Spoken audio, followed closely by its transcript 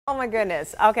Oh my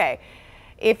goodness. Okay.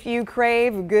 If you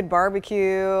crave good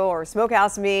barbecue or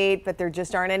smokehouse meat, but there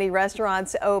just aren't any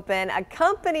restaurants open, a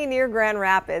company near Grand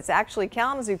Rapids, actually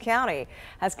Kalamazoo County,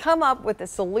 has come up with a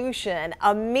solution,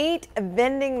 a meat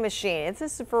vending machine.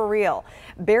 This is for real.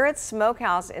 Barrett's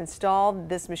Smokehouse installed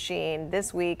this machine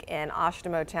this week in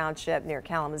Oshtemo Township near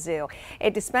Kalamazoo.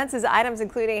 It dispenses items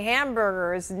including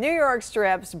hamburgers, New York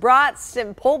strips, brats,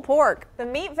 and pulled pork. The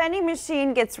meat vending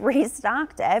machine gets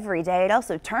restocked every day. It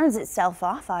also turns itself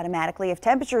off automatically if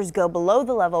temperatures go below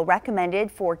the level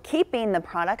recommended for keeping the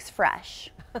products fresh.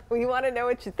 We want to know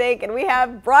what you think, and we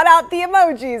have brought out the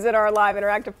emojis in our live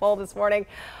interactive poll this morning.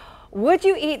 Would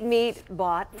you eat meat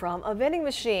bought from a vending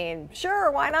machine? Sure,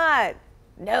 why not?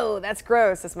 No, that's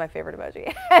gross. That's my favorite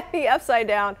emoji. The upside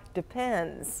down,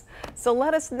 depends. So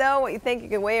let us know what you think. You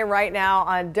can weigh in right now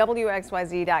on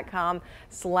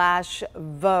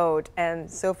WXYZ.com/vote. And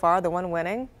so far, the one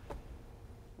winning?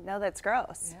 No, that's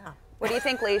gross. Yeah. What do you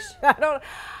think, Leash? I don't,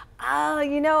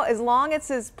 you know, as long as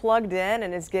it's plugged in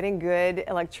and is getting good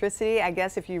electricity, I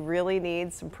guess if you really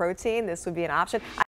need some protein, this would be an option.